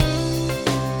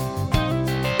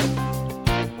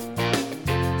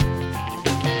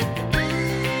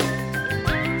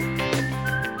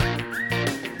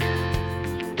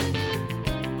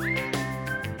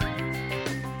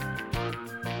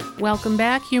Welcome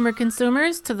back, humor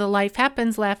consumers, to the Life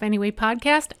Happens, Laugh Anyway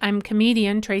podcast. I'm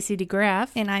comedian Tracy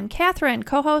DeGraff. And I'm Catherine,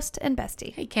 co-host and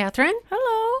bestie. Hey, Catherine.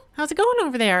 Hello. How's it going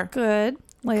over there? Good.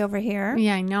 Way over here.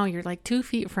 Yeah, I know. You're like 2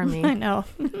 feet from me. I know.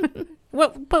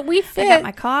 But we fit. I got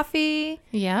my coffee.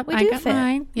 Yep, We I do got fit.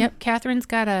 mine. Yep, Catherine's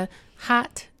got a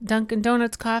hot Dunkin'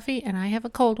 Donuts coffee, and I have a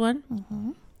cold one.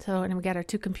 Mm-hmm. So, and we got our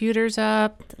 2 computers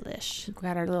up. Delish. We've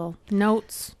got our little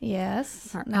notes.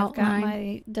 Yes. Our And I've got outline.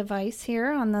 my device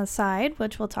here on the side,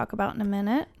 which we'll talk about in a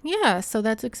minute. Yeah, so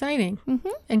that's exciting. Mm-hmm.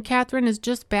 And Catherine is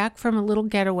just back from a little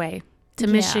getaway to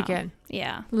Michigan.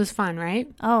 Yeah. It was fun,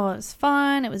 right? Oh, it was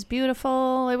fun. It was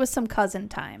beautiful. It was some cousin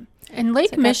time. And Lake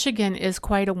So Michigan is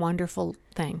quite a wonderful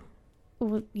thing.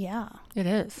 Yeah. It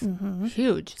is. Mm-hmm.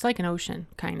 Huge. It's like an ocean,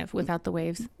 kind of, without the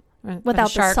waves. Without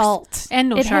the sharks. salt. And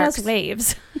no it sharks. has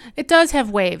waves. It does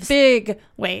have waves. Big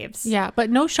waves. Yeah,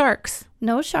 but no sharks.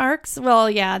 No sharks.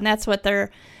 Well, yeah, and that's what they're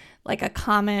like a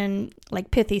common, like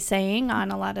pithy saying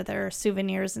on a lot of their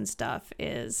souvenirs and stuff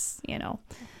is,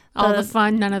 All the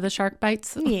fun, none of the shark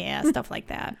bites. yeah, stuff like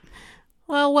that.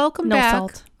 Well, welcome No back.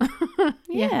 salt.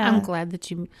 Yeah, I'm glad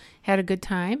that you had a good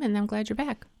time, and I'm glad you're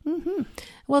back. Mm-hmm.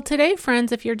 Well, today,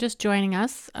 friends, if you're just joining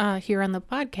us here on the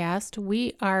podcast,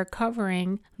 we are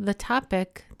covering the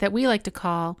topic that we like to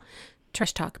call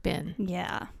Trash Talk Bin.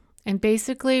 Yeah. And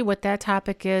basically what that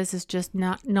topic is just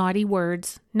not naughty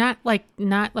words, not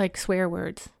like swear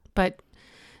words, but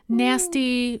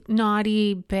nasty,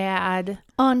 naughty, bad.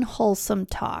 Unwholesome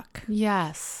talk.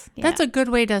 Yes. Yeah. That's a good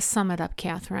way to sum it up,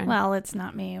 Catherine. Well, it's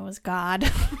not me. It was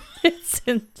God.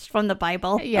 It's from the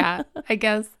Bible. Yeah, I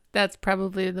guess that's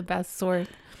probably the best source.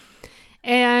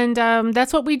 And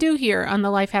that's what we do here on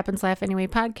the Life Happens, Laugh Anyway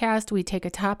podcast. We take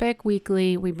a topic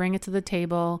weekly, we bring it to the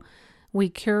table, we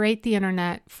curate the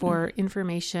internet for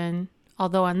information.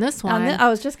 Although on this one, I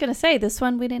was just going to say, this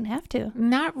one we didn't have to.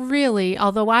 not really,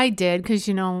 although I did, because,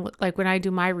 like when I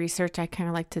do my research, I kind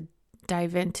of like to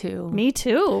dive into. Me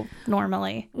too,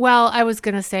 normally. Well, I was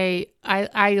going to say,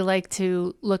 I like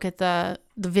to look at the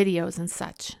videos and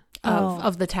such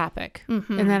of the topic.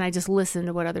 Mm-hmm. And then I just listen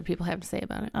to what other people have to say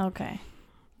about it. Okay.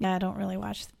 Yeah, I don't really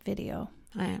watch the video.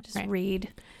 Just Right.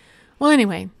 read. Well,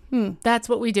 anyway, that's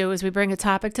what we do is we bring a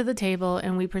topic to the table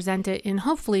and we present it in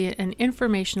hopefully an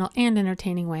informational and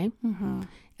entertaining way. Mm-hmm.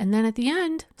 And then at the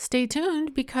end, stay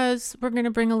tuned because we're going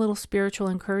to bring a little spiritual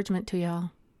encouragement to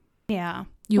y'all. Yeah.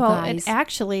 You it guys.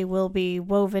 actually will be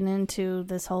woven into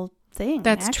this whole thing.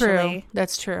 That's true. actually.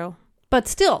 That's true. But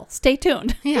still, stay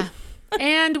tuned. Yeah.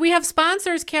 And we have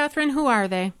sponsors, Catherine. Who are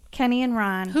they? Kenny and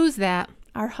Ron, Who's that?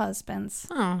 our husbands.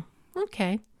 Oh,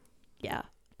 okay. Yeah.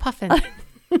 Puffin.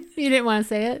 You didn't want to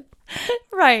say it?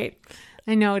 Right.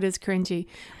 I know it is cringy.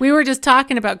 We were just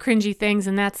talking about cringy things,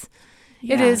 and it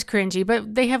is cringy,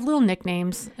 but they have little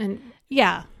nicknames. And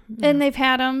Yeah. And they've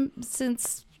had them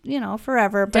since,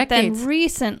 forever. But Decades. then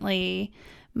recently,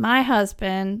 my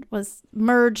husband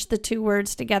merged the 2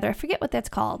 words together. I forget what that's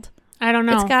called. I don't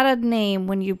know. It's got a name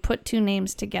when you put 2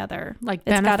 names together. Like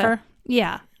It's got Bennifer?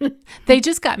 Yeah. They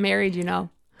just got married,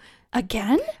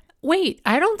 Again? Wait,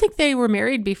 I don't think they were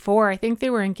married before. I think they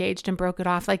were engaged and broke it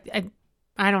off. Like,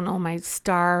 I don't know my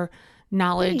star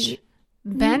knowledge. Wait.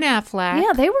 Ben Affleck.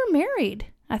 Yeah, they were married,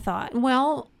 I thought.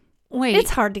 Well, wait.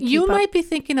 It's hard to keep You up. might be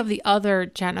thinking of the other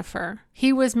Jennifer.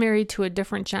 He was married to a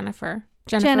different Jennifer.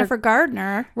 Jennifer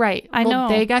Gardner. Right. I know.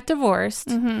 They got divorced.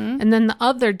 Mm-hmm. And then the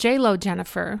other J-Lo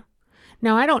Jennifer.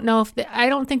 Now, I don't know I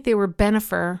don't think they were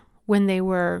Bennifer when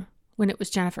it was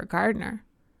Jennifer Gardner.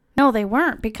 No, they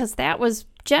weren't, because that was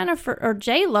Jennifer, or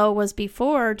J-Lo was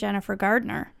before Jennifer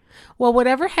Gardner. Well,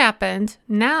 whatever happened,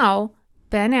 now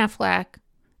Ben Affleck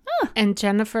and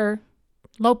Jennifer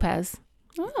Lopez,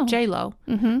 Oh. J-Lo,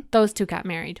 Mm-hmm. those 2 got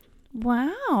married.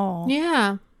 Wow.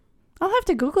 Yeah. I'll have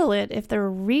to Google it if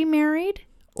they're remarried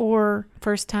or...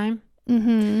 First time.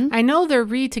 Mm-hmm. I know they're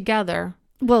together,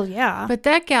 Well, yeah. but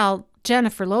that gal,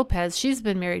 Jennifer Lopez, she's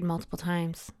been married multiple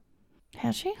times.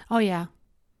 Has she? Oh, yeah.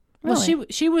 Really? Well,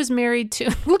 she was married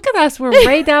to, look at us, we're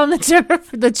way down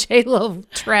the J-Lo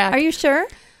track. Are you sure?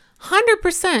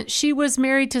 100%. She was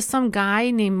married to some guy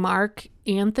named Mark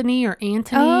Anthony or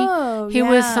Antony. Oh, He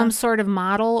was yeah. some sort of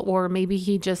model, or maybe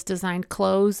he just designed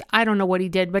clothes. I don't know what he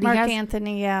did, but Mark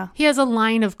Anthony, yeah. he has a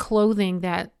line of clothing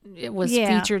that it was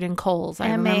Yeah. featured in Kohl's. I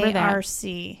remember that.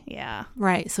 M-A-R-C, yeah.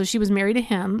 Right. So she was married to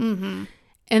him. Mm-hmm.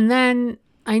 And then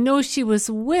I know she was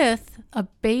with a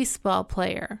baseball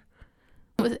player.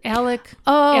 It was Alex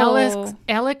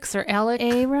or Alec?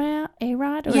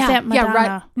 A-Rod? Or is that Madonna? Yeah,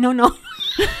 right. No.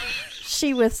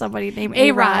 She with somebody named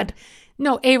A-Rod.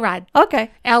 No, A-Rod.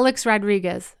 Okay. Alex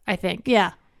Rodriguez, I think.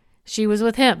 Yeah. She was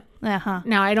with him. Uh-huh.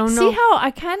 Now, I don't know. See how I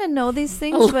kind of know these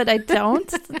things, but I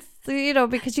don't?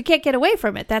 because you can't get away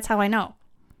from it. That's how I know.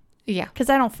 Yeah. Because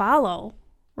I don't follow,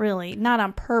 really, not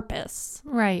on purpose.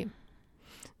 Right.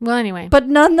 Well, anyway. But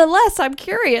nonetheless, I'm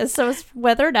curious as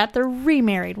whether or not they're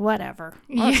remarried. Whatever.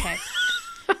 Okay.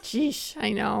 Jeez.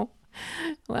 I know.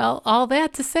 Well, all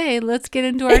that to say, let's get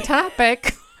into our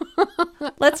topic.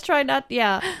 Let's try not,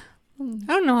 yeah. I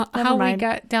don't know how we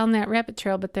got down that rabbit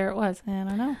trail, but there it was. I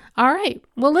don't know. All right.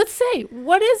 Well, let's see.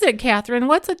 What is it, Catherine?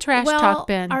 What's a trash talk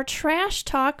bin? Our trash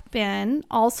talk bin,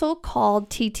 also called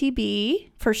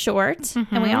TTB for short,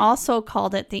 and we also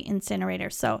called it the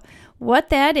incinerator. So what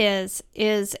that is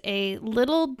a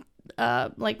little,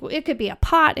 it could be a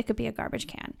pot, it could be a garbage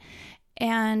can.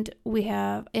 And we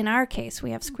have, in our case, we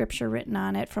have scripture written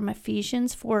on it from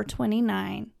Ephesians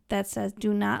 4:29 that says,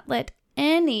 "Do not let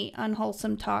any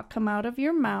unwholesome talk come out of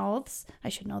your mouths." I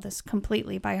should know this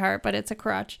completely by heart, but it's a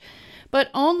crutch.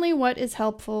 "But only what is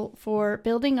helpful for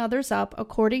building others up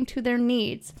according to their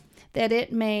needs, that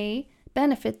it may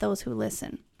benefit those who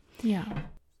listen." Yeah.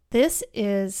 This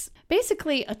is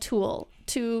basically a tool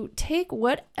to take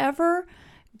whatever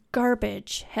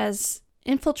garbage has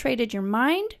infiltrated your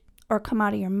mind or come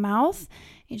out of your mouth.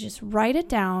 You just write it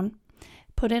down,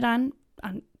 put it on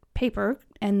paper,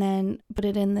 and then put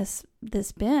it in this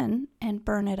bin and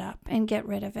burn it up and get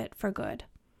rid of it for good.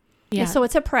 Yeah. So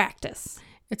it's a practice.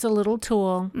 It's a little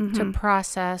tool to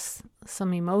process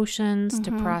some emotions,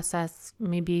 to process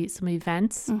maybe some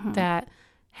events that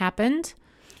happened,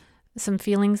 some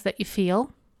feelings that you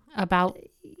feel about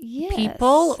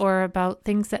people or about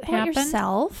things that happened.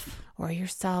 Or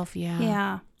yourself, yeah.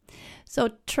 Yeah.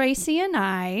 So Tracy and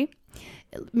I,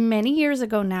 many years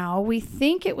ago now, we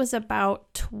think it was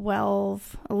about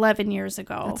 11 years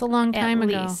ago. That's a long time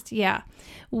ago. Least. Yeah.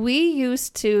 We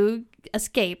used to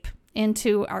escape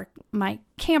into my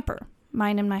camper,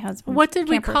 mine and my husband. What did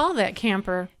we call that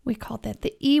camper? We called that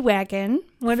the E-Wagon.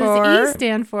 What does the E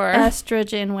stand for?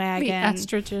 Estrogen wagon. The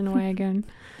estrogen wagon.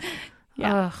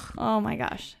 Yeah. Ugh. Oh my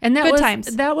gosh. And Good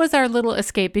times. That was our little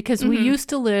escape because we used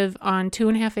to live on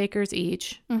 2.5 acres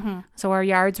each. So our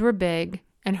yards were big,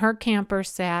 and her camper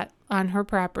sat on her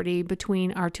property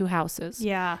between our two houses.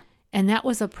 Yeah. And that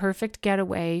was a perfect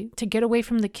getaway to get away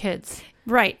from the kids.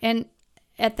 Right. And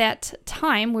at that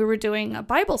time, we were doing a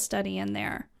Bible study in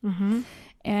there.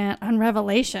 And on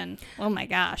Revelation. Oh my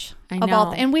gosh. I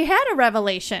know. And we had a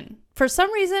revelation. For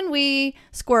some reason, we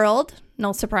squirreled.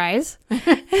 No surprise.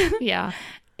 Yeah.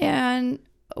 And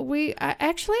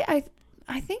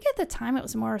I think at the time it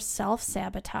was more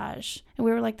self-sabotage. And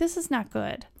we were like, this is not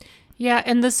good. Yeah,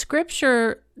 and the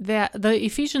scripture, that the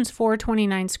Ephesians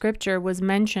 4:29 scripture was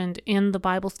mentioned in the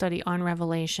Bible study on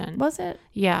Revelation. Was it?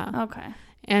 Yeah. Okay.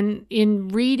 And in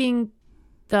reading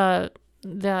the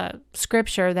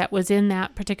scripture that was in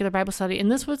that particular Bible study,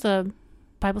 and this was a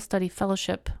Bible study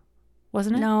fellowship,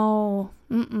 wasn't it? No.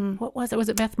 Mm-mm. What was it? Was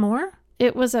it Beth Moore?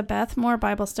 It was a Beth Moore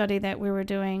Bible study that we were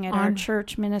doing at our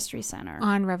church ministry center.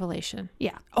 On Revelation.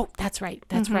 Yeah. Oh, that's right.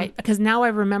 That's right. Because now I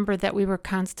remember that we were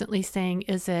constantly saying,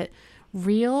 is it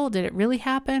real? Did it really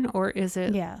happen? Or is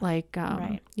it like,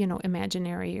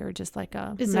 imaginary or just like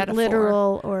a is metaphor? It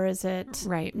literal or is it?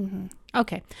 Right.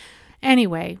 Okay.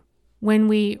 Anyway, when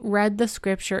we read the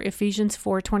scripture, Ephesians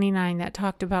 4:29, that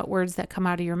talked about words that come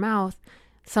out of your mouth,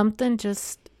 something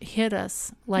just hit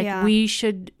us. Like we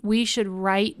should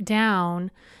write down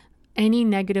any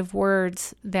negative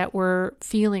words that we're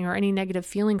feeling or any negative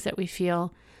feelings that we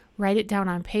feel, write it down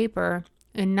on paper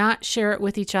and not share it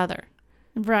with each other.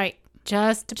 Right.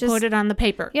 Just put it on the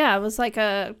paper. Yeah, it was like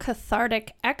a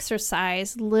cathartic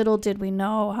exercise. Little did we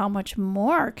know how much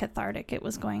more cathartic it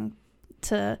was going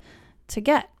to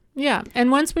get. Yeah. And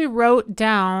once we wrote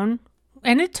down,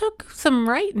 and it took some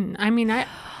writing. I mean,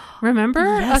 remember?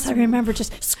 Yes, I remember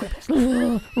just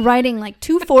scribble, writing like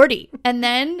 240. And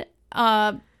then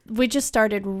we just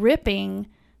started ripping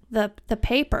the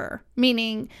paper,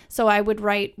 meaning, so I would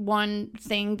write one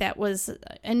thing that was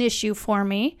an issue for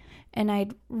me, and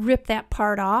I'd rip that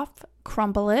part off,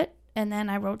 crumble it, and then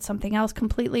I wrote something else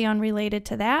completely unrelated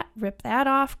to that, rip that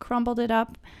off, crumbled it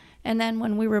up. And then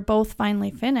when we were both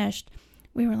finally finished,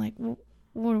 we were like,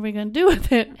 what are we going to do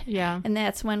with it? Yeah. And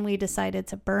that's when we decided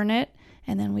to burn it.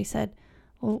 And then we said,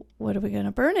 well, what are we going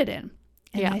to burn it in?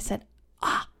 And I said,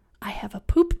 I have a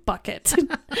poop bucket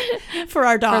for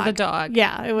our dog. For the dog.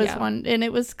 Yeah, it was one. And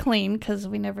it was clean because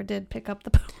we never did pick up the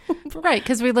poop. Right,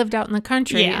 because we lived out in the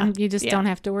country and you just don't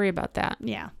have to worry about that.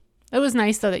 Yeah. It was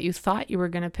nice, though, that you thought you were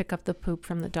going to pick up the poop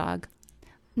from the dog.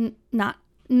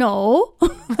 No,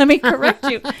 let me correct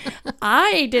you.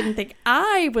 I didn't think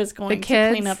I was going to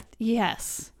clean up.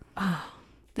 Yes.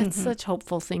 That's such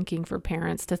hopeful thinking for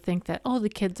parents to think that, oh, the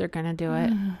kids are going to do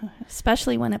it.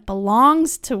 Especially when it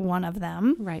belongs to one of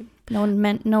them. Right.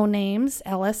 No names,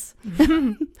 Ellis.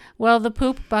 Well, the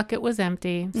poop bucket was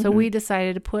empty, so we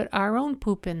decided to put our own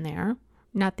poop in there.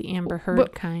 Not the Amber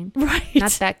Heard kind. Right.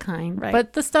 Not that kind. Right.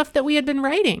 But the stuff that we had been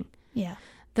writing. Yeah.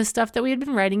 The stuff that we had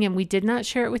been writing, and we did not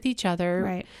share it with each other.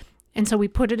 Right. And so we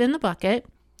put it in the bucket.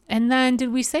 And then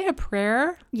did we say a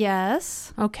prayer?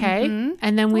 Yes. Okay.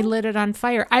 And then we lit it on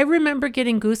fire. I remember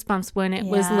getting goosebumps when it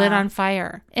was lit on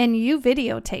fire. And you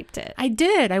videotaped it. I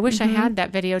did. I wish I had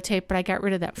that videotape, but I got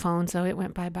rid of that phone, so it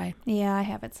went bye-bye. Yeah, I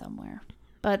have it somewhere.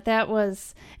 But that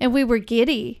was, and we were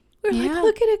giddy. We were like,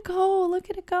 look at it go. Look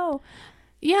at it go.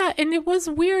 Yeah, and it was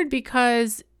weird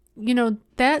because, you know,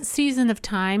 that season of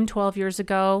time 12 years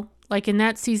ago, like in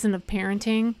that season of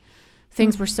parenting,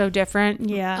 things were so different.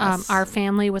 Yes. Our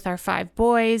family with our 5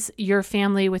 boys, your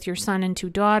family with your son and 2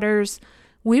 daughters.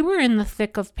 We were in the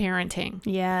thick of parenting.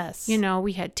 Yes. You know,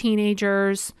 we had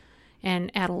teenagers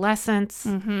and adolescents,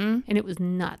 and it was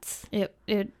nuts.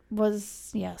 It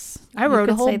was, yes. I wrote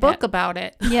a whole book about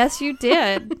it. Yes, you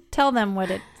did. Tell them what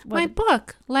My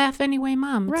book, Laugh Anyway,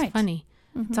 Mom. It's Right. funny.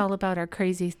 It's all about our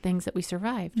crazy things that we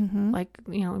survived, like,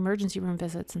 you know, emergency room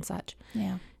visits and such.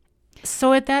 Yeah.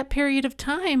 So at that period of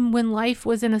time when life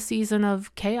was in a season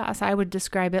of chaos, I would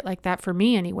describe it like that for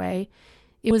me anyway,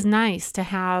 it was nice to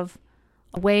have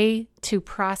a way to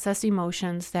process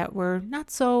emotions that were not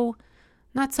so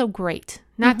great,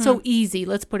 not so easy.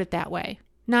 Let's put it that way.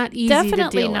 Not easy to deal with.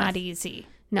 Definitely not easy.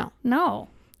 No.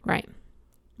 Right.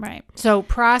 Right. So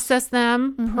process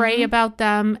them, pray about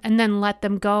them, and then let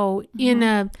them go in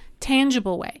a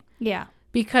tangible way. Yeah.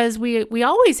 Because we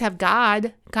always have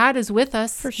God. God is with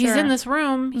us. For sure. He's in this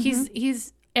room.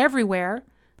 He's everywhere.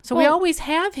 So we always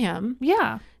have him.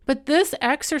 Yeah. But this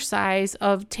exercise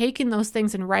of taking those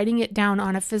things and writing it down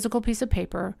on a physical piece of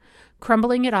paper,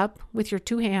 crumbling it up with your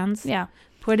 2 hands,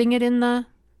 putting it in the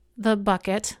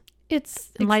bucket, and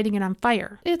lighting it on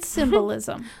fire. It's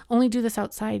symbolism. Only do this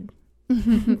outside.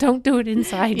 Don't do it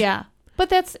inside. Yeah.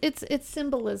 But it's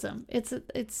symbolism.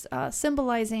 It's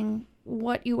symbolizing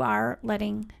what you are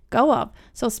letting go of.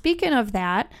 So speaking of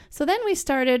that, so then we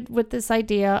started with this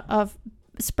idea of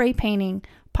spray painting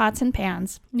pots and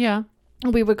pans. Yeah.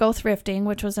 We would go thrifting,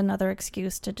 which was another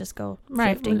excuse to just go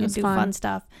thrifting and do fun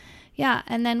stuff. Yeah.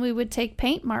 And then we would take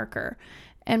paint marker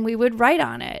and we would write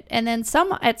on it. And then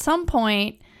at some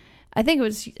point,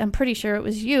 I'm pretty sure it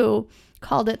was you,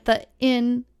 called it the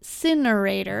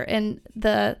incinerator. And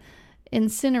the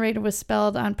incinerator was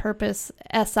spelled on purpose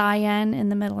S-I-N in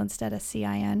the middle instead of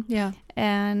C-I-N. Yeah.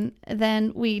 And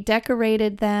then we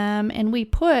decorated them and we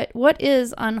put, what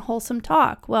is unwholesome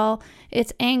talk? Well,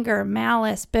 it's anger,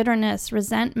 malice, bitterness,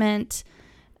 resentment.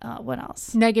 What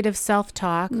else? Negative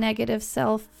self-talk. Negative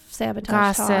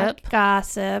self-sabotage talk.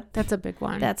 Gossip. That's a big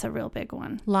one. That's a real big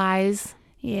one. Lies.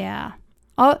 Yeah.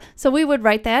 So we would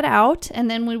write that out,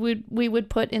 and then we would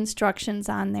put instructions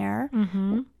on there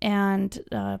and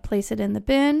place it in the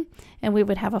bin, and we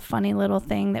would have a funny little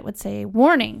thing that would say,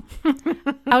 warning,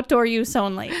 outdoor use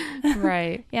only.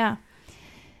 Right. Yeah.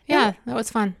 Yeah, that was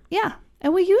fun. Yeah.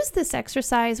 And we used this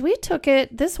exercise. We took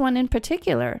it, this one in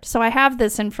particular. So I have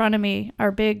this in front of me,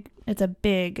 it's a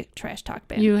big trash talk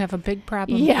bin. You have a big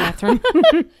problem, Catherine.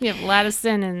 You have a lot of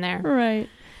sin in there. Right.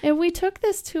 And we took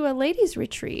this to a ladies'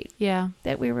 retreat. Yeah.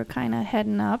 That we were kind of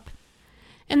heading up.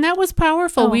 And that was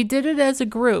powerful. We did it as a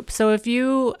group. So if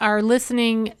you are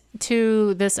listening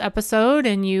to this episode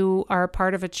and you are a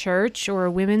part of a church or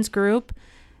a women's group,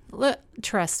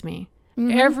 trust me,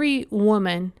 every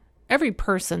woman, every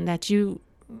person that you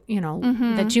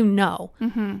know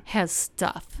has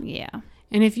stuff. Yeah.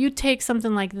 And if you take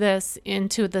something like this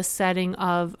into the setting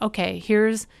of, okay,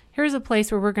 here's a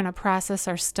place where we're going to process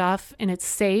our stuff and it's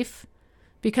safe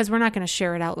because we're not going to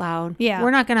share it out loud. Yeah.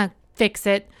 We're not going to fix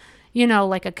it,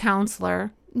 like a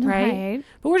counselor, right?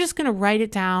 But we're just going to write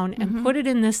it down and put it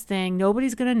in this thing.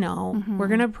 Nobody's going to know. We're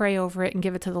going to pray over it and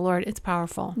give it to the Lord. It's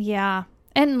powerful. Yeah.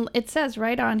 And it says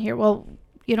right on here, well,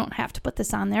 you don't have to put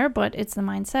this on there, but it's the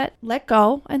mindset. Let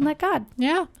go and let God.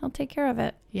 Yeah. He'll take care of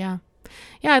it. Yeah.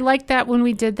 Yeah, I like that when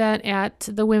we did that at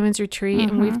the women's retreat,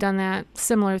 and we've done that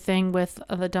similar thing with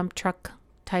the dump truck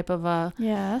type of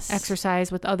exercise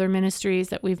with other ministries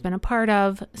that we've been a part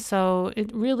of. So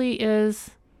it really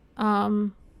is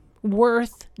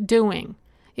worth doing.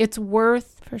 It's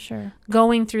worth for sure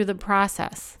going through the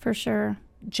process for sure,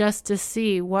 just to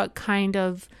see what kind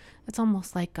of. It's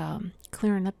almost like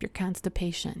clearing up your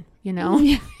constipation,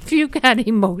 If you got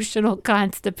emotional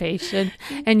constipation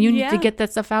and you need to get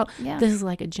that stuff out, this is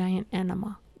like a giant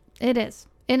enema. It is.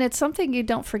 And it's something you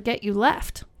don't forget you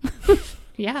left.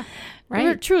 Yeah,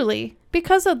 right. Truly,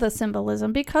 because of the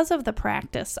symbolism, because of the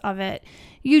practice of it,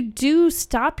 you do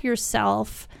stop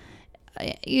yourself,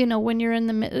 when you're in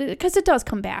the, because it does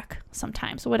come back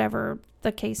sometimes, whatever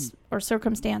the case or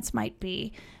circumstance might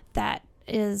be, that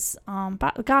is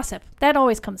gossip. That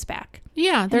always comes back.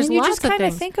 Yeah, there's and you lots just of kind of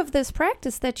things. think of this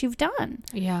practice that you've done.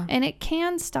 Yeah. And it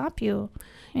can stop you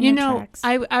in your tracks.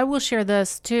 I will share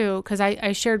this too, because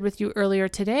I shared with you earlier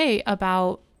today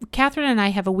about Catherine and I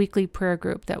have a weekly prayer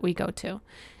group that we go to.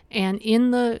 And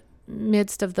in the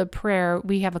midst of the prayer,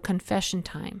 we have a confession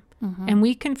time. Mm-hmm. And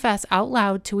we confess out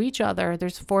loud to each other.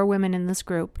 There's 4 women in this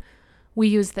group. We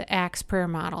use the ACTS prayer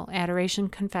model: adoration,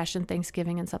 confession,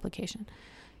 thanksgiving, and supplication.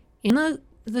 In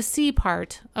the C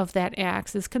part of that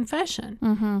ACTS is confession.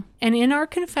 Mm-hmm. And in our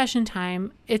confession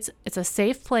time, it's a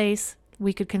safe place.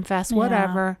 We could confess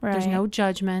whatever. Yeah, right. There's no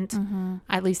judgment. Mm-hmm.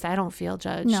 At least I don't feel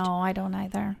judged. No, I don't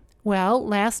either. Well,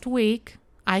 last week,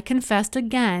 I confessed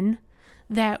again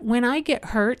that when I get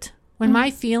hurt, when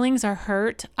my feelings are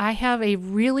hurt, I have a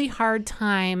really hard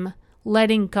time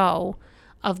letting go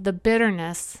of the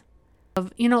bitterness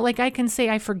of, like I can say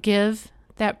I forgive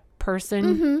that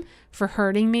person for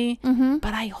hurting me,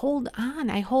 but I hold on,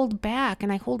 I hold back,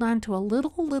 and I hold on to a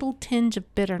little tinge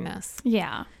of bitterness.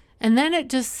 Yeah. And then it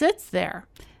just sits there.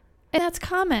 And that's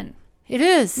common. It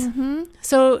is. Mm-hmm.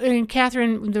 So, and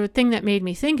Catherine, the thing that made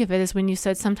me think of it is when you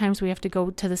said sometimes we have to go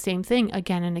to the same thing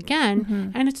again and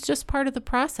again, and it's just part of the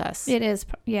process. It is.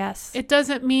 Yes. It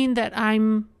doesn't mean that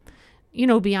I'm,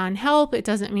 beyond help. It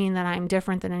doesn't mean that I'm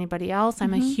different than anybody else.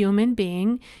 I'm a human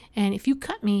being, and if you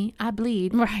cut me, I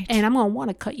bleed. Right. And I'm going to want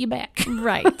to cut you back.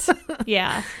 Right.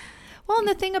 Yeah. Well, and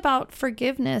the thing about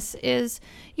forgiveness is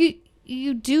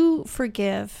you do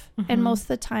forgive, and most of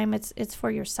the time it's for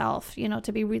yourself,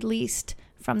 to be released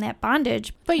from that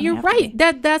bondage. But you're right.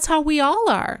 That's how we all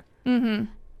are. Mm-hmm.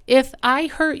 If I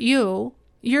hurt you,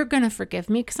 you're going to forgive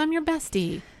me because I'm your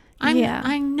bestie.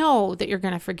 I know that you're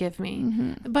going to forgive me.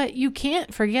 Mm-hmm. But you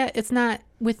can't forget. It's not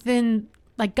within,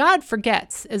 like God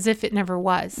forgets as if it never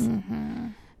was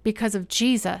because of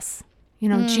Jesus.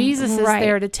 Jesus is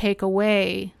there to take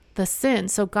away the sin.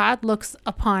 So God looks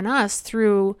upon us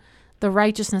through the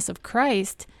righteousness of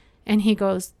Christ, and he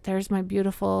goes, there's my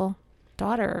beautiful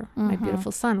daughter, my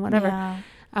beautiful son, whatever.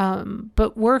 Yeah.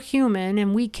 But we're human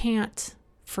and we can't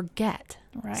forget.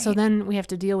 Right. So then we have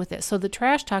to deal with it. So the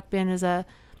trash talk bin is a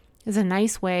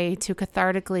nice way to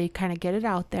cathartically kind of get it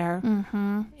out there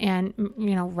and,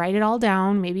 write it all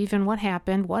down, maybe even what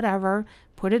happened, whatever,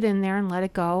 put it in there and let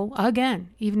it go again,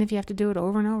 even if you have to do it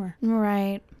over and over.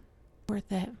 Right.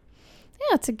 Worth it.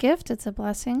 Yeah, it's a gift. It's a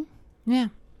blessing. Yeah.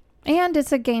 And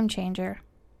it's a game changer.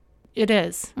 It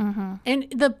is. Mm-hmm. And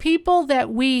the people that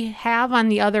we have on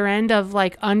the other end of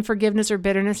like unforgiveness or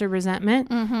bitterness or resentment,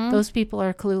 those people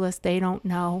are clueless. They don't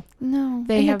know. No,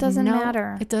 It doesn't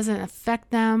matter. It doesn't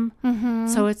affect them. Mm-hmm.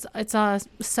 So it's a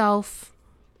self.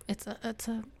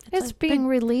 It's being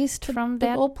released from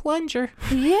that old plunger.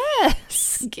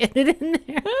 Yes. Get it in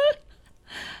there.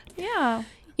 Yeah.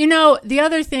 The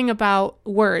other thing about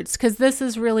words, because this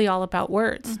is really all about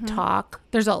words, talk.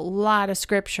 There's a lot of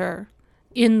scripture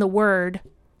in the word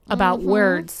about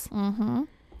words. Mm-hmm.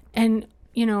 And,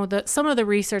 some of the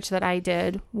research that I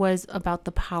did was about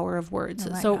the power of words.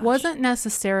 Oh my So gosh. it wasn't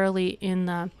necessarily in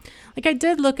I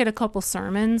did look at a couple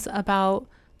sermons about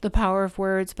the power of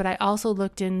words, but I also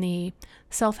looked in the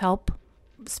self-help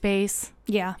space.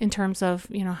 Yeah. In terms of,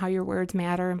 how your words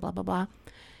matter and blah, blah, blah.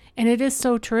 And it is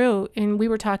so true. And we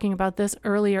were talking about this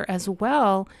earlier as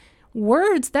well.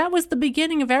 Words, that was the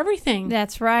beginning of everything.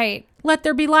 That's right. Let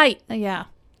there be light. Yeah.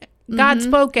 God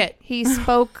spoke it. He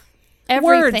spoke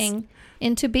everything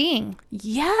into being.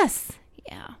 Yes.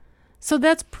 Yeah. So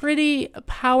that's pretty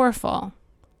powerful.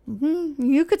 Mm-hmm.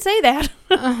 You could say that.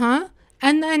 Uh-huh.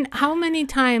 And then how many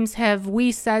times have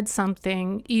we said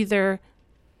something either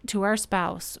to our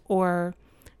spouse or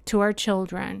to our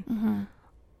children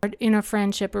or in a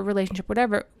friendship or relationship,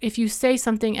 whatever, if you say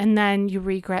something and then you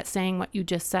regret saying what you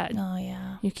just said? Oh,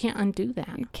 yeah. You can't undo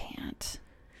that. You can't.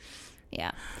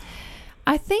 Yeah.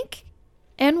 I think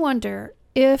and wonder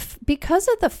if because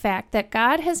of the fact that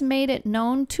God has made it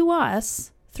known to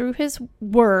us through his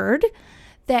word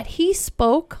that he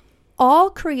spoke all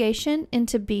creation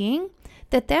into being,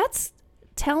 that's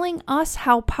telling us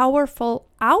how powerful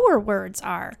our words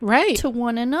are Right. to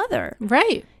one another.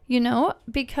 Right.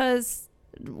 Because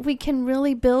we can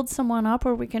really build someone up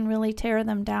or we can really tear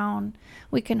them down.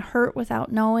 We can hurt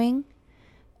without knowing,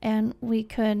 and we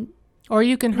could... Or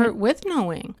you can hurt with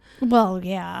knowing. Well,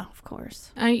 yeah, of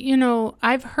course.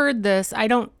 I've heard this. I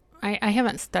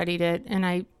haven't studied it, and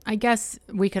I guess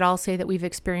we could all say that we've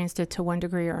experienced it to one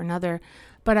degree or another.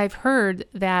 But I've heard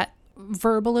that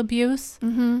verbal abuse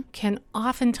can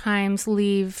oftentimes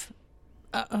leave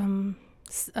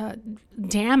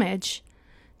damage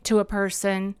to a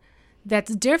person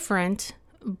that's different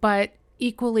but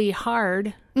equally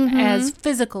hard as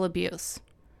physical abuse.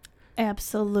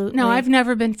 Absolutely. No, I've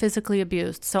never been physically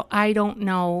abused, so I don't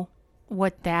know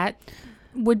what that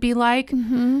would be like.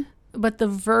 But the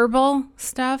verbal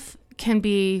stuff can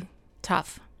be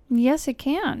tough. Yes, it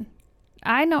can.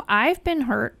 I know I've been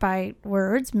hurt by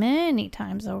words many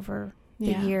times over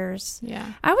the years.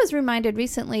 Yeah. I was reminded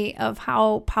recently of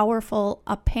how powerful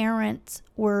a parent's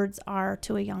words are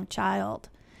to a young child.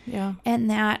 Yeah. And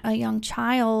that a young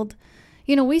child,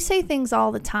 you know, we say things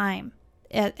all the time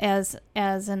as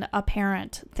a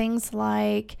parent. Things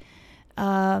like,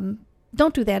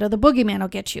 don't do that or the boogeyman will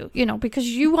get you, you know, because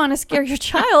you want to scare your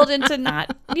child into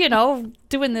not, you know,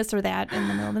 doing this or that in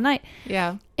the middle of the night.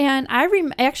 Yeah. And I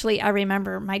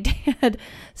remember my dad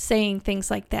saying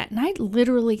things like that. And I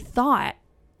literally thought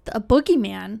a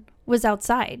boogeyman was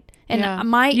outside. And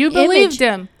you believed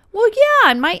him. Well,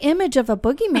 yeah. And my image of a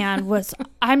boogeyman was,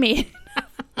 I mean,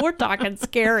 we're talking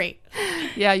scary.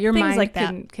 Yeah. Your Things mind like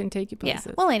that. can take you places.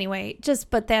 Yeah. Well, anyway,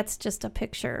 but that's just a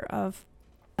picture of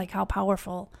like how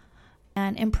powerful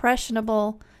and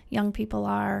impressionable young people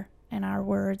are, and our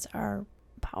words are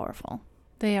powerful.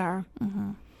 They are.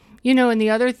 You know, and the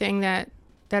other thing that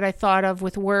I thought of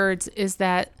with words is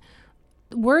that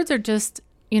words are just,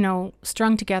 you know,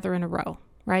 strung together in a row,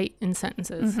 right, in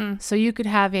sentences. So you could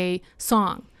have a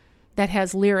song that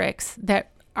has lyrics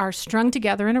that are strung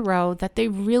together in a row that they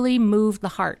really move the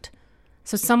heart.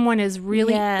 So someone is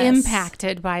really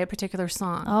impacted by a particular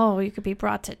song. Oh, you could be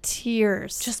brought to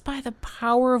tears. Just by the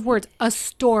power of words. A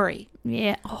story.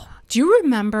 Yeah. Oh. Do you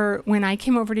remember when I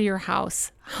came over to your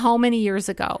house, how many years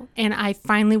ago, and I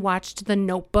finally watched The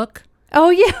Notebook?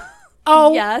 Oh, yeah.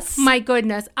 Oh, yes. My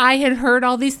goodness. I had heard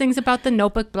all these things about The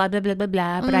Notebook, blah, blah, blah, blah,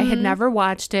 blah, but I had never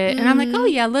watched it. And I'm like, oh,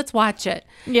 yeah, let's watch it.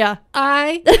 Yeah.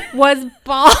 I was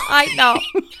bawling. I know.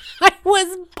 I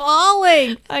was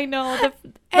bawling. I know.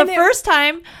 The first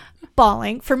time,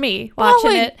 bawling for me,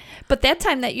 watching it. But that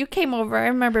time that you came over, I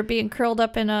remember being curled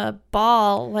up in a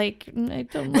ball, like,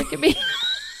 don't look at me.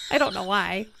 I don't know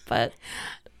why, but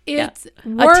it's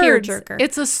words. A tearjerker.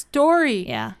 It's a story.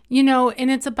 Yeah. You know,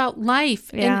 and it's about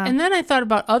life. Yeah. And then I thought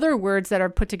about other words that are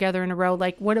put together in a row,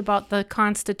 like what about the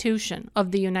Constitution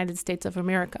of the United States of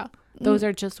America? Those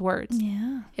are just words.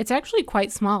 Yeah. It's actually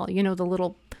quite small. You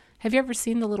know, have you ever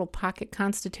seen the little pocket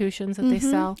constitutions that they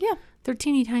sell? Yeah. They're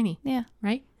teeny tiny. Yeah.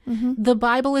 Right? The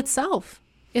Bible itself,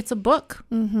 it's a book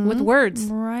with words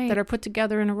that are put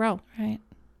together in a row. Right.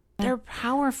 They're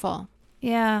powerful.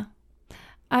 Yeah.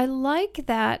 I like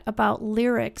that about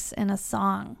lyrics in a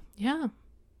song. Yeah.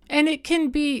 And it can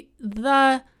be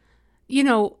the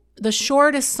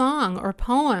shortest song or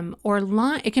poem or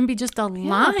line. It can be just a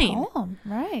line. A poem,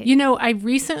 right. You know, I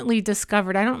recently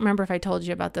discovered, I don't remember if I told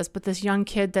you about this, but this young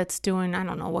kid that's doing, I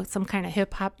don't know, some kind of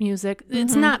hip hop music.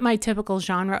 It's not my typical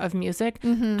genre of music.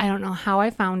 I don't know how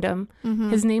I found him.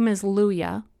 His name is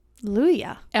Louya.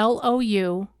 Louya.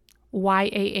 Louyah.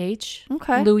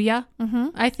 Okay. Louya.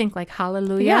 I think like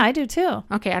hallelujah. Yeah, I do too.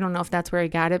 Okay, I don't know if that's where he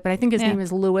got it, but I think his name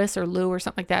is Louis or Lou or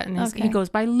something like that. And he goes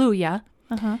by Louya.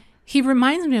 He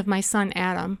reminds me of my son,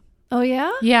 Adam. Oh,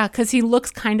 yeah? Yeah, because he looks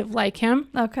kind of like him.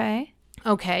 Okay.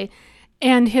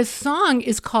 And his song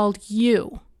is called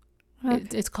You.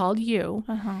 It's called You.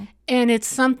 And it's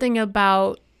something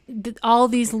about all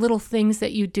these little things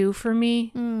that you do for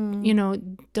me, you know,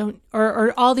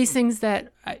 or all these things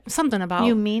that, something about.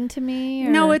 You mean to me? Or?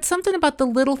 No, it's something about the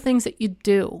little things that you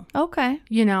do. Okay.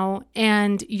 You know,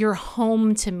 and you're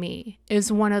home to me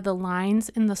is one of the lines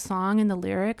in the song and the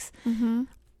lyrics.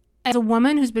 As a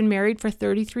woman who's been married for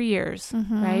 33 years,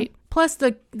 right? Plus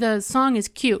the song is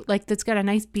cute. Like it's got a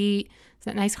nice beat. It's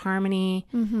got nice harmony.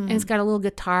 And it's got a little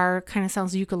guitar. Kind of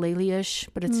sounds ukulele-ish,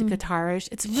 but it's guitarish.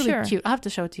 It's really cute. I'll have to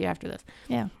show it to you after this.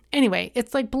 Yeah. Anyway,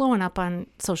 it's like blowing up on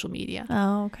social media.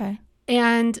 Oh, okay.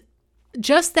 And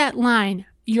just that line,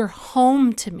 you're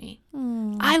home to me.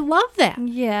 I love that.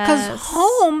 Yes. Because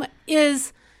home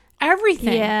is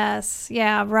everything. Yes.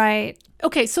 Yeah, right.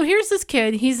 Okay, so here's this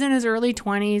kid. He's in his early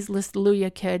 20s, this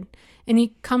Louya kid, and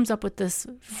he comes up with this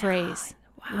phrase,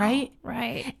 right?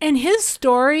 Right. And his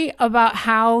story about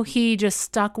how he just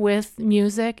stuck with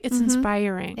music, it's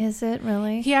inspiring. Is it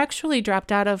really? He actually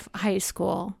dropped out of high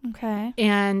school. Okay.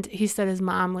 And he said his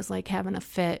mom was like having a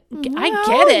fit. I Well,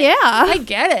 get it. yeah. I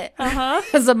get it.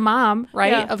 As a mom,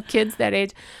 right, Yeah. of kids that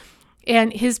age.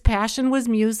 And his passion was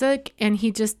music, and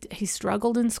he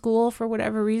struggled in school for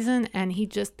whatever reason, and he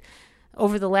just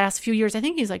over the last few years, I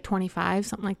think he's like 25,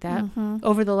 something like that.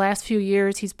 Over the last few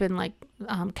years, he's been like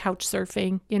couch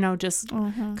surfing, just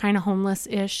kind of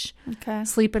homeless-ish,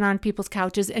 sleeping on people's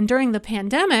couches. And during the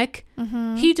pandemic,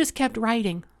 he just kept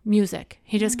writing music.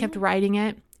 He just kept writing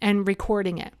it and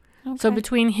recording it. Okay. So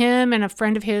between him and a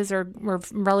friend of his or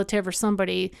relative or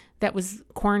somebody that was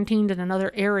quarantined in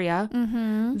another area,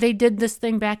 they did this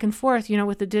thing back and forth,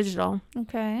 with the digital.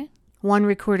 Okay. One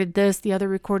recorded this, the other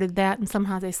recorded that, and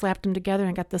somehow they slapped them together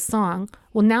and got this song.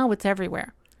 Well, now it's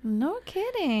everywhere. No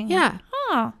kidding. Yeah.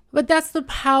 Huh. But that's the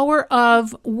power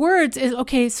of words.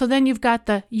 So then you've got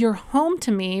 "you're home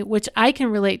to me," which I can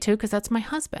relate to because that's my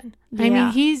husband. Yeah. I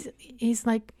mean, he's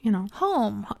like,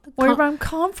 home, where I'm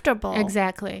comfortable.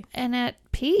 Exactly. And at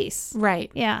peace. Right.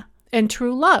 Yeah. And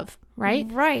true love,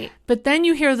 right? Right. But then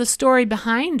you hear the story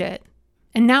behind it,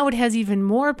 and now it has even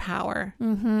more power,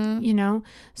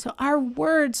 So our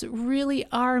words really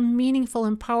are meaningful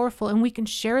and powerful, and we can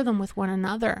share them with one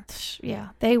another. Yeah.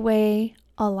 They weigh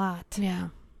a lot. Yeah.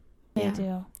 They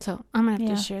do. So I'm going to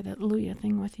have to share that Luya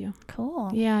thing with you. Cool.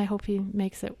 Yeah, I hope he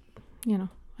makes it,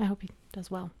 I hope he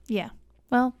does well. Yeah.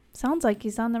 Well, sounds like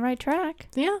he's on the right track.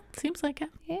 Yeah, seems like it.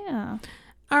 Yeah.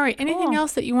 All right. Anything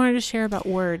else that you wanted to share about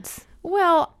words?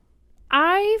 Well,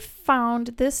 I found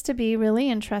this to be really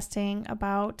interesting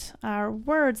about our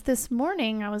words. This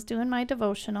morning I was doing my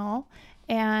devotional,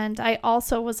 and I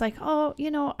also was like, I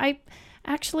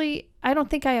don't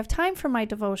think I have time for my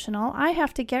devotional. I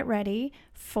have to get ready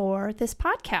for this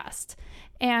podcast.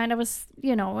 And I was,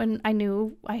 and I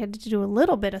knew I had to do a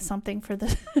little bit of something for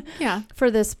this,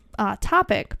 for this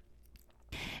topic.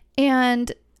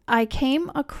 And I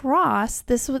came across,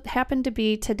 this happened to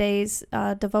be today's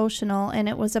devotional, and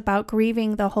it was about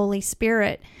grieving the Holy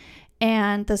Spirit.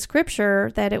 And the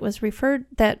scripture that it was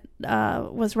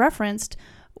was referenced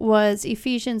was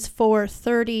Ephesians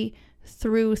 4:30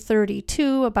 through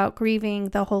 32, about grieving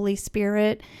the Holy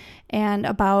Spirit, and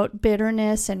about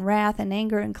bitterness and wrath and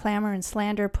anger and clamor and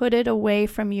slander. Put it away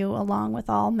from you along with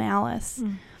all malice.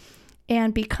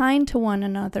 And be kind to one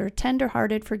another,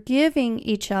 tenderhearted, forgiving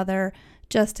each other,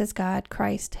 just as God,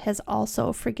 Christ, has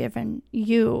also forgiven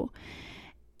you.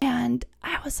 And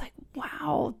I was like,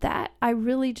 wow, that I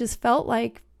really just felt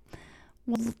like,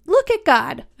 well, look at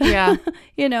God. Yeah.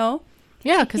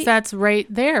 Yeah, because that's right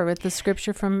there with the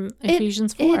scripture from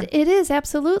Ephesians 4. It is,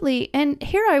 absolutely. And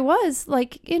here I was,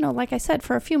 like I said,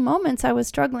 for a few moments I was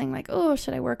struggling, like, oh,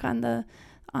 should I work on the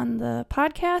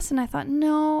podcast? And I thought,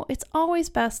 no, it's always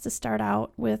best to start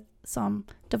out with some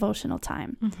devotional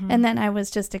time. And then I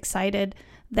was just excited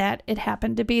that it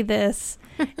happened to be this.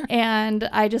 And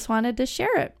I just wanted to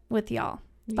share it with y'all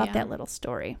about that little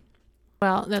story.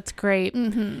 Well, that's great.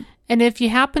 And if you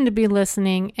happen to be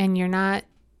listening and you're not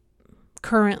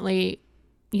currently,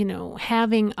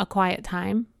 having a quiet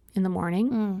time in the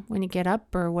morning when you get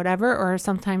up or whatever, or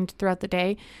sometime throughout the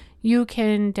day, you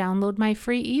can download my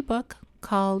free ebook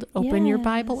called Open Your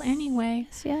Bible Anyway.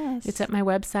 Yes. It's at my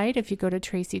website. If you go to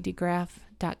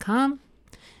tracydegraff.com,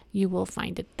 you will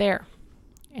find it there.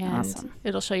 And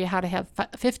it'll show you how to have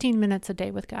 15 minutes a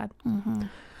day with God.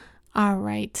 All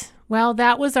right. Well,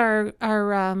 that was our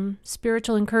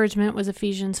spiritual encouragement, was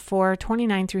Ephesians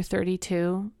 4:29 through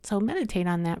 32. So meditate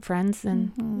on that, friends,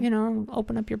 and,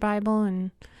 open up your Bible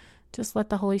and just let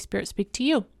the Holy Spirit speak to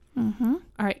you. All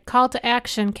right. Call to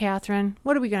action, Catherine.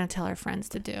 What are we going to tell our friends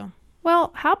to do?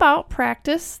 Well, how about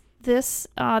practice this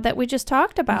that we just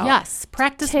talked about? Yes.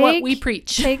 Practice what we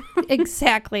preach.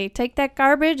 Exactly. Take that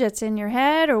garbage that's in your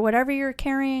head or whatever you're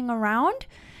carrying around,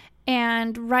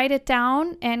 and write it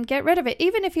down and get rid of it.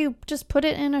 Even if you just put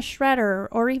it in a shredder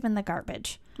or even the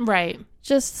garbage. Right.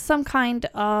 Just some kind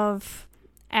of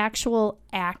actual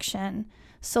action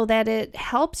so that it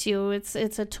helps you. It's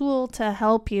a tool to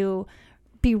help you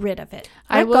be rid of it.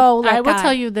 I will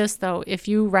tell you this, though. If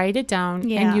you write it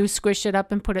down and you squish it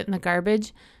up and put it in the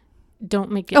garbage,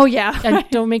 don't make it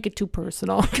don't make it too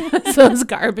personal, because those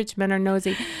garbage men are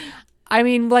nosy. I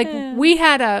mean, like, we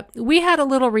had a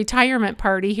little retirement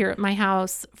party here at my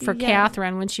house for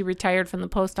Catherine when she retired from the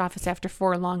post office after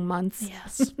 4 long months.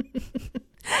 Yes.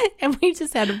 And we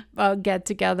just had a get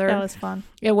together. That was fun.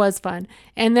 It was fun.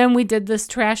 And then we did this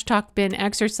trash talk bin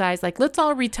exercise. Like, let's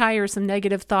all retire some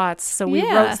negative thoughts. So we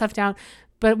wrote stuff down,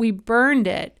 but we burned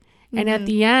it. And at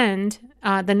the end,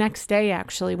 the next day,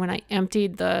 actually, when I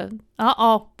emptied the burned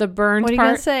part. What are you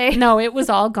going to say? No, it was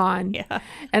all gone.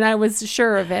 And I was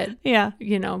sure of it.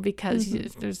 Because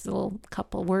there's a little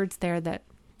couple words there that,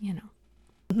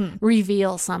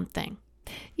 reveal something.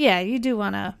 Yeah, you do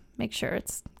want to make sure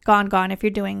it's gone if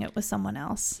you're doing it with someone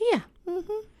else. Yeah.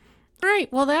 All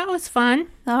right. Well, that was fun.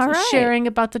 All right. Sharing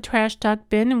about the trash talk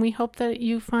bin, and we hope that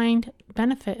you find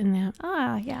benefit in that.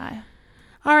 Yeah.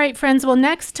 All right, friends. Well,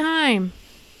 next time,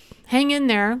 hang in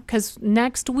there, because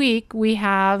next week we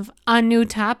have a new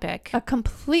topic. A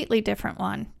completely different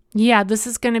one. Yeah, this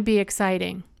is going to be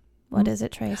exciting. What is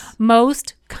it, Trace?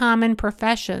 Most common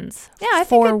professions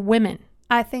for women.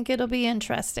 I think it'll be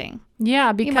interesting.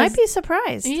 Yeah, because you might be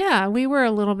surprised. Yeah, we were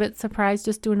a little bit surprised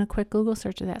just doing a quick Google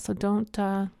search of that. So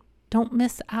don't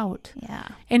miss out. Yeah.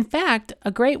 In fact,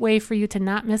 a great way for you to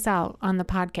not miss out on the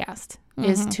podcast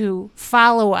is to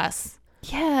follow us.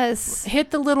 Yes.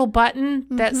 Hit the little button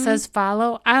that says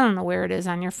follow. I don't know where it is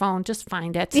on your phone. Just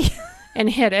find it and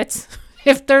hit it.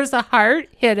 If there's a heart,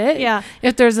 hit it. Yeah.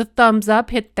 If there's a thumbs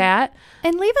up, hit that.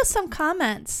 And leave us some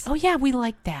comments. Oh, yeah, we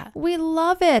like that. We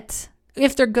love it.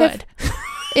 If they're good.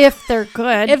 If they're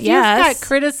good, if yes. you've got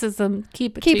criticism,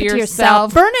 keep it to yourself.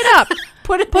 yourself. Burn it up.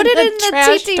 Put it in the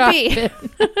trash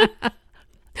TTB.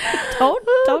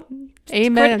 Don't.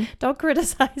 Amen. Don't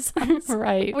criticize us.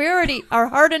 Right. We already are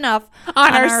hard enough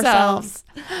on ourselves.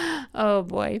 Oh,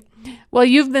 boy. Well,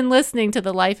 you've been listening to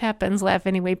the Life Happens, Laugh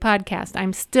Anyway podcast.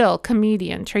 I'm still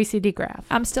comedian Tracy DeGraff.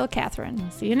 I'm still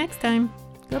Catherine. See you next time.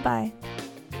 Goodbye.